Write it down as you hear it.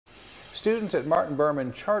Students at Martin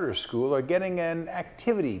Behrman Charter School are getting an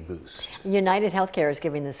activity boost. United Healthcare is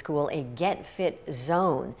giving the school a Get Fit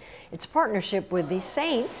Zone. It's a partnership with the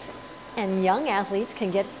Saints, and young athletes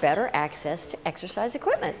can get better access to exercise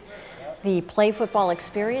equipment. The play football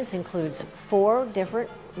experience includes 4 different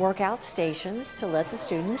workout stations to let the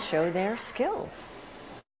students show their skills.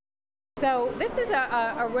 So this is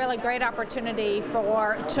a really great opportunity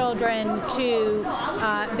for children to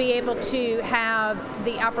be able to have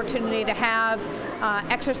the opportunity to have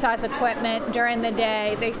exercise equipment during the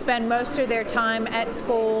day. They spend most of their time at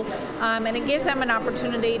school, and it gives them an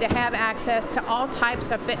opportunity to have access to all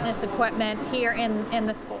types of fitness equipment here in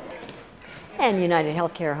the school. And United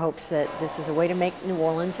Healthcare hopes that this is a way to make New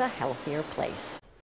Orleans a healthier place.